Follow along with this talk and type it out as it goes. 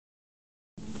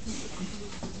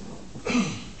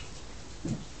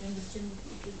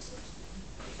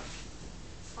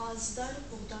Azidar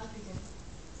buğda bugün.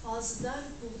 Azidar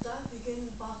buğda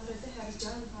bugün bağrıdı her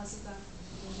can azidar.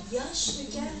 Yaş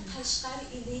döker Kaşgar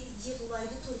ili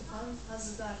yığılaydı turpan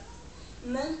azidar.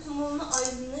 Men kumulunu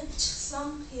aylanıp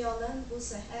çıksam hiyalen bu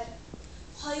seher.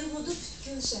 Haygudu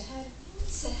bütkül şehir,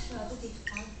 sehradı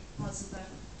dehqan azidar.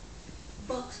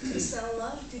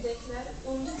 Bakırsanlar, güdekler,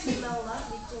 undu külmenlar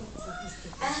lekin.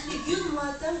 Ehli gül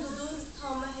matem dudur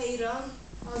tamı heyran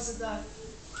azidar.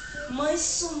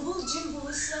 Mayıs sumbul cim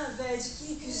bulursa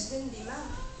veciki güzdün demem.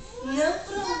 Ne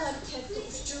kurallar ketti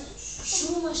uçup,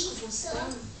 şunu aşkı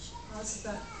bostan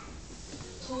azidar.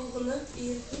 Toğunup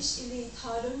irpiş ili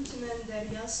tarım tümen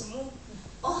deryasımı,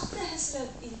 ahda hesret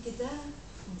ilgide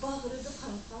bağrıdı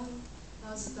kankan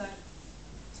azidar.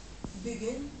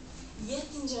 Bugün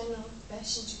 7. ayının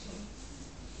 5. günü.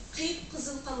 Kıyıp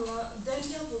kızıl kanla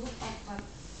derya bulup akkan.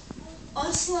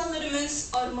 Arslanlarımız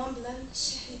arman bilen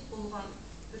şehit olgan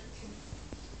bir gün.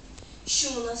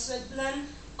 Şu münasebet bilen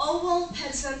avval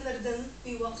perzentlerden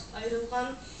bir vakit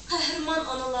ayrılgan kahraman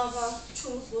analarga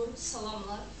çoğulur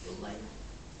salamlar yollaylar.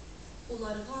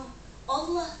 Onlarga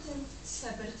Allah'tan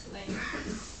sabır tilaylar.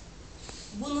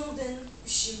 Bunundan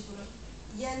 3 yıl burun,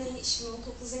 yani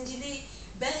 2019 yılı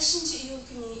 5. iyul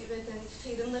günü vatan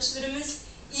qirindashlirimiz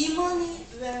imani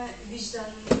ve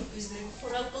vicdanını özleri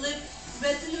koral kılıp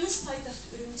vatanımız paytaxt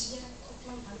Urumchiga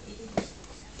toplangan edi.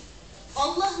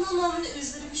 Allah'ın namını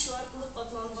özleri bir şuar kılıp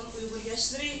adlangan Uyghur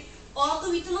yaşları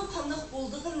akıbetinin qandaq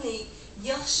boldığını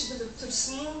yaxşı bilip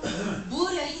tursunmu, bu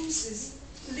rahimsiz,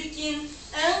 lekin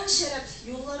en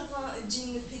şerefli yollarga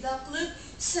cinni pida kılıp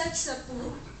sep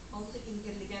bulup algı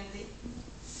ilgirligende.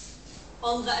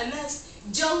 Algı emas,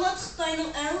 Jallat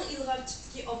Xitayning en ilg'or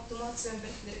tipdagi avtomat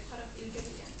zambarklari qarab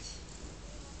ilgirligandi.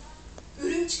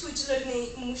 Urumchi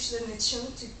ko'chalarini, mushlarini chini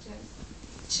tukkan,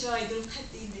 chiroydan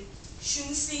qat'iylik.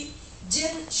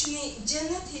 Shuni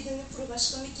jannat hidini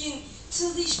purg'ashqimikin,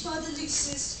 tilda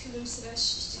ifodaliksiz kulimsirash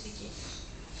ichidagi.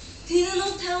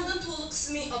 Tenining tangdan to'liq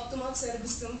qismi avtomat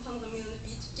zarbasidan qonga melinib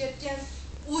yetib ketgan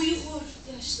Uyg'ur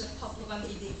yoshlar qoplagan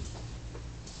edi.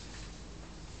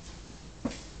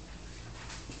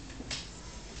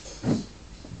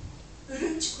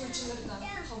 Urumchi ko'chalarida,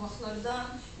 qavaqlarda,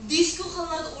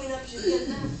 diskoxonalarda o'ynab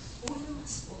yurganda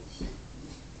o'ynamas bo'ldi.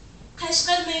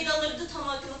 Qashqar maydonlarida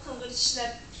tamakini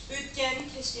qing'irishlar, o'tgan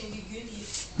kechganga gul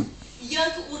yeb,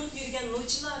 yoki urib yurgan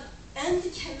no'chilar endi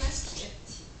kelmasga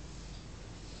ketdi.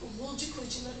 G'ulji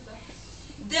ko'chalarida,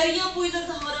 daryo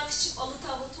bo'ylarida haroq ichib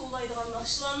olitag'i to'laydigan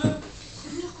naqshlarning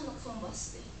quyrug'ini qon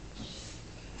bosdi.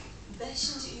 5.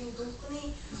 iyul kuni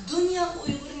dunyagha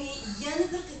Uyg'urni yana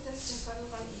bir qatam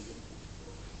chaqarlagan edi.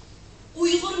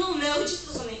 Uyg'urning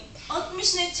mavjudligini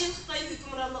 60 necha yil Xitoy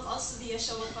hukmronligi ostida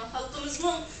yashayotgan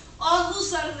xalqimizning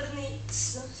ahuzarlarini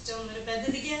issiq jonlari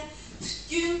badaliga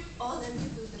butkul olamga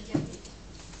bildirgan edi.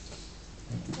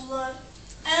 Ular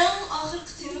eng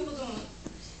oxirgi tiniqidimi,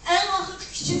 eng oxirgi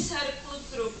kuchini sarf qilib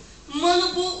turib, mana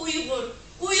bu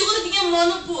Uyg'ur degan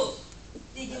mana bu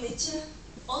deganicha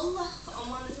Allohga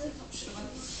omonatini topshirgan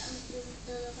edi.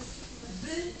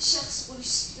 Bir shaxs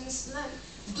bo'lish sutimiz bilan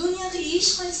dunyoga hech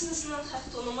qaysimizning haq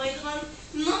to'lamaydigan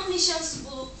nom nishonsiz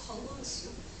bo'lib qolganimiz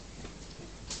yo'q.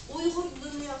 Uyg'ur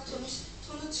dunyoga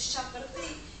tunutish chaqiriqi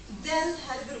dal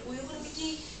har bir Uyg'urdagi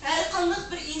har qanday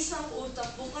bir insonga o'rtaq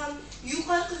bo'lgan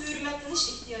yuqori hurmatlanish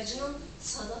ehtiyojining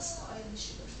sadosiga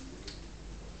aylanishidir.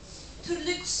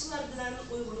 Turli usullar bilan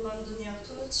Uyg'urlarni dunyoga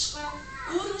tunutishga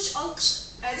urinish olqish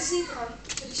arziydigan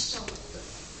tirishchanlikdir.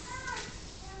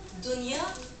 Dünya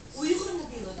Uyg'urni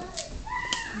biladi.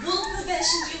 Bu 5.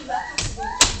 yıl vaqti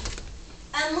bo'ldi.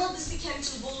 Ammo bizga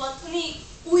kamchil bo'layotgani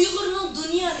Uyg'urning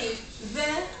dunyoni va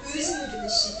o'zini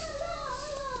bilishi.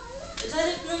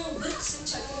 G'arbning bir qism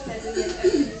chakir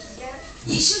madaniyatiga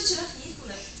yeshil chiroq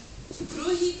yetib,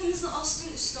 ruhiyatimizni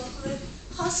ostin-ustin qilib,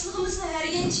 xosligimizni har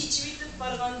gal chechib yetib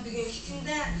borgan bugungi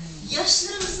kunda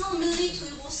yoshlarimizni milliy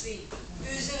tuyg'usi,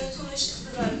 o'zini tunish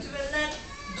iqtidori tubanlar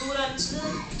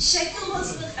Urumchilik,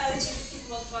 shaklbozlik avjiga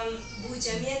ketayotgan bu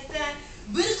jamiyatda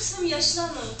bir qism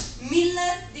yoshlarning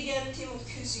millat degan tema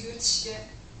ko'ziga o'tishga,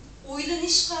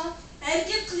 o'ylanishga,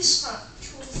 harakat qilishga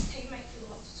cho'g'isi tegmak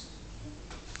bo'lyapti.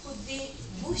 Xuddi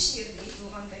bu she'rda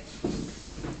aytilgandek.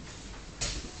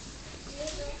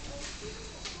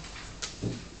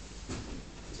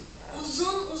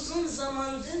 Uzun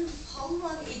zamandan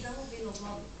qolgan edim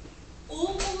bilg'am.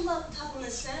 O'g'illab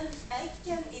tag'ni sen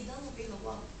aytgan edim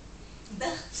bilg'am.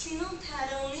 Baxt sening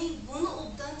ta'ringning buni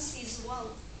obdan sezib ol.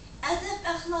 Adab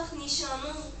axloq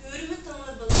nishoning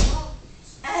hurmatingni bilib ol.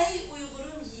 Ey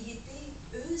Uyg'urum yigiti,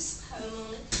 o'z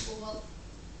qavmingni topib ol.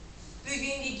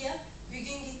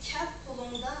 Bugungi kap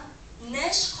qo'lingda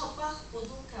neş kapak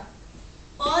budulka.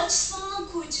 Ağaçsının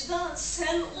koçida,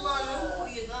 sen ulanın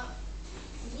koyuda.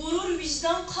 Gurur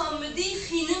vicdan kamidi,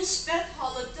 xinin süpet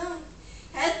halıdın.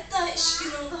 Hatta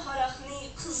işkininde harakni,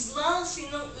 kızlan senin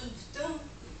ülpüdün.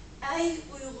 Ey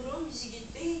Uyghurun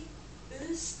jigiti,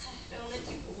 öz qəhranı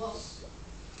tepib al.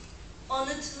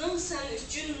 Ana tilim sen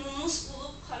üçün numus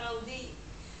bulup qaraldı.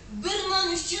 Bir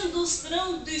nan üçün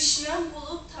dostlarım düşman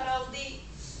bulup taraldı.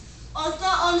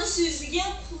 Ata-ana sözüge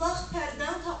kulaq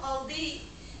pərdən taqaldı.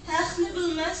 Həqni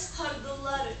bilməz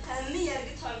qardıllar, həmmi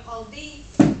yergi tarqaldı.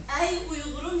 Ey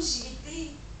Uyghurun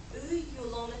jigiti, öy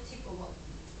yolunu tepib al.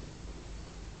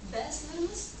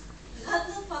 Bəzilərimiz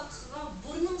qadla bakığa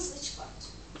burnumuzni çıkartdı.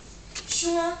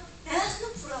 Şuna həqni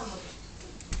vuramadık.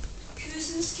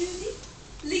 Közümüz köydük,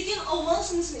 lekin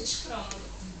avazımızı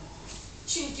çıkaramadık.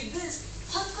 Çünkü biz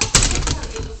haqqat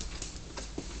tanıyorduk.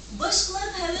 Başqalar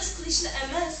həvəs qilishli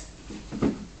emas.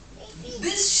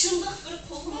 Biz şundaq bir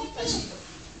qo'lga muhtojdik.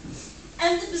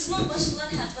 Endi bizning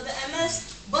başqalar haqida emas,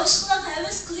 başqalar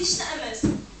həvəs qilishli emas,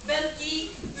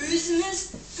 balki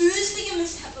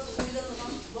o'zligimiz haqida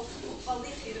o'ylanadigan vaqt bo'lib qoldi,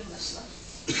 qarindoshlar.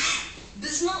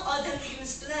 Bizning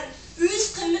odamligimiz bilan o'z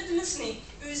qiymatimizni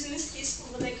o'zimiz his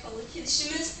qilgudek holda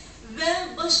kelishimiz va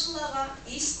boshqalarga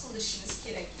his qilishimiz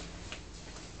kerak.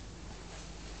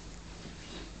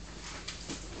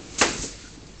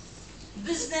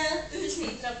 Bizde o'zini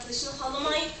e'tirof qilishni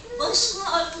xohlamay,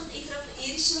 boshqalar orqali e'tirofga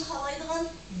erishishni xohlaydigan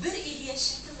bir ideya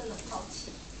shakllanib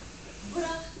qoldi.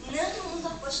 Biroq nega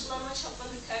undaq boshqalarning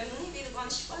shapqani ta'minini bergan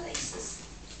ifodalaysiz?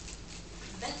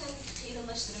 Vatandagi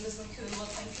qarindoshlarimizni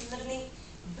ko'rayotgan kunlarning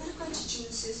bir qancha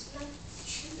jumla so'z bilan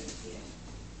tushuntirib beraman.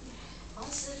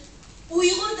 Hozir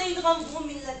Uyg'ur deydigan bu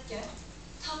millatga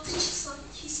taqin chiqsa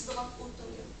kesadigan o'tin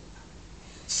yo'q.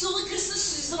 Suvi kirsa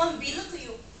suzadigan beliq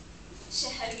yo'q.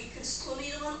 Shaharga kirsa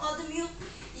to'laydigan odam yo'q.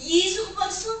 Yeziga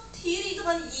borsa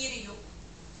teriydigan yeri yo'q.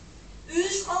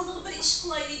 O'z oldiga bir ish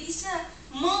qilayli desa,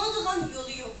 mangadigan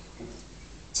yo'li yo'q.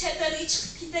 Chet elga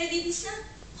chiqib ketayli desa,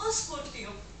 pasporti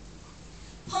yo'q.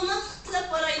 Panoh tilab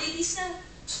borayli desa,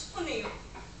 tutqini yo'q.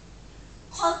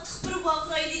 Qattiq bir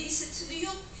baqirayli desa, tili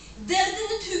yo'q.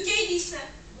 Dardini to'kay desa,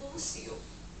 bo'lisi yo'q.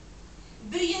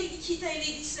 Bir yerga ketayli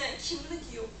desa, kimlik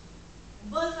yo'q.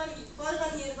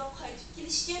 Borgan yerdan qaytib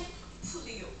kelishga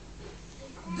puli yo'q.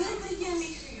 Bir-biriga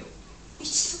mehri yo'q.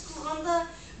 İçsi qilganda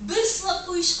bir silab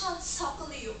qo'yishga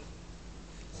saqili yo'q.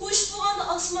 Qo'sh bo'lganda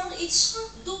osmonga etishga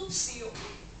do'ppisi yo'q.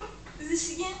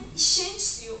 O'ziga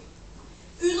ishonchisi yo'q.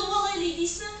 O'lib olayli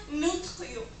desa, miltiqi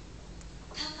yo'q.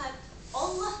 Faqat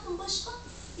Allohdan boshqa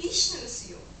hech nimasi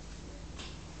yo'q.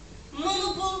 Mana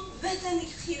bu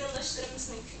vatandagi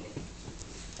qarindoshlarimizning kuni.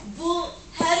 Bu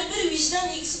her bir vicdan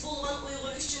egisi bo'lgan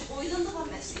Uyg'ur uchun o'ylanadigan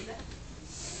masala.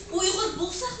 Uyg'ur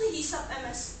bo'lsaqni hisob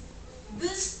emas.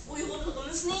 Biz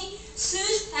Uyg'urligimizni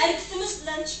so'z harakatimiz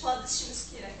bilan ifodalashimiz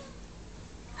kerak.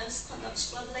 Biz qanday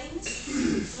qilamiz?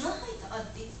 Nihoyat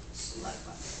oddiy usullar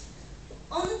bor.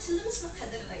 Ona tilimizni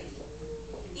qadrlaylik.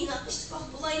 Inoq ittifoq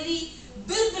bo'laylik,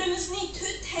 bir-birimizni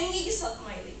to'rt tangaga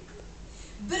sotmaylik.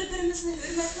 Bir-birimizni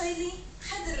hurmatlaylik,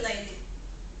 qadrlaylik.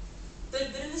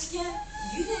 Bir-birimizga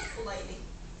yurak bo'laylik.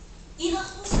 Inoq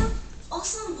bo'lsak,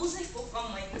 oson bo'zak bo'lib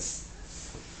qolmaymiz.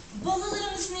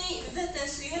 Bolalarimizni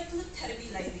vatansuvar qilib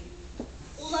tarbiyalaylik.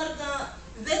 Ularda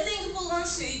vatanga bo'lgan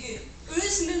sevgi,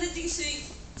 o'z millatiga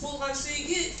bo'lgan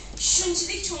sevgi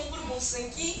shunchalik cho'nqur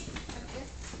bo'lsinki,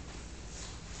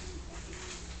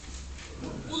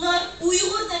 ular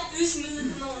Uyg'ur deb o'z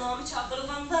millatining nomi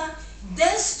chaqirilganda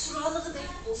dars turallig'idek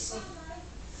bo'lsin.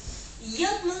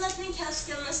 Yat millatning kasb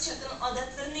kelmas chatin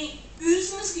odatlarini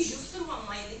o'zimizga yuqtirib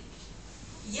olmaylik.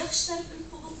 Yaxshi tarafini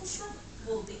qabul qilsak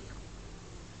bo'ldi.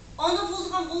 Ana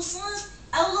bo'lgan bo'lsangiz,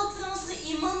 avlodlaringizga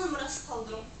iymonni miros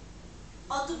qoldiring.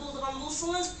 Ota bo'lgan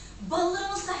bo'lsangiz,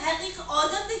 bolalaringizga haqiqiy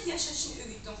odamdek yashashni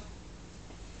o'rgating.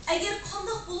 Agar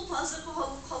qanday bo'lib hozirgi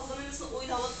holda qolganimizni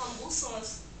o'ylayotgan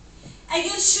bo'lsangiz,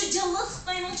 agar shu jallod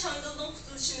Xitoyning changalidan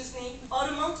qutulishimizni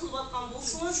armon qilayotgan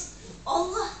bo'lsangiz,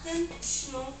 Allohdan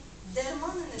shuni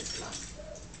dermanını tilan.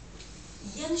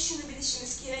 Yani şunu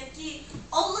bilişimiz gerek ki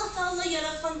Allah Teala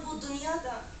yaratgan bu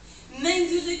dünyada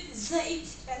mengülük zayıf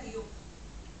el yok.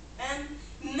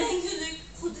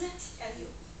 Mengülük kudret el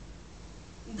yok.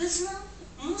 Bizning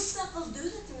mustaqil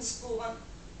devletimiz bo'lgan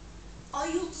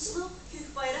ay yulduzli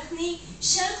ko'k bayroqni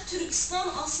Sherqi Turkiston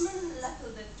osmoni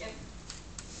lapildatgan.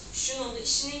 Shuningda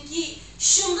ishiniki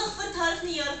shundoq bir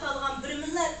tarixni yarata olgan bir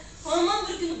millat hamon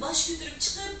bir kuni bosh ko'tarib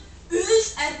chiqib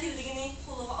öz erkinligini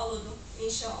qo'liga oladi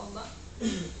inshaalloh.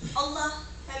 Allah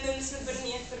hammamizni bir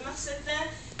niyat, bir maqsadda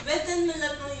vatan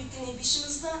millatning yukini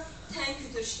beshimizda teng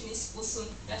ko'tarishni nasib bo'lsin.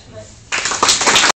 Rahmat.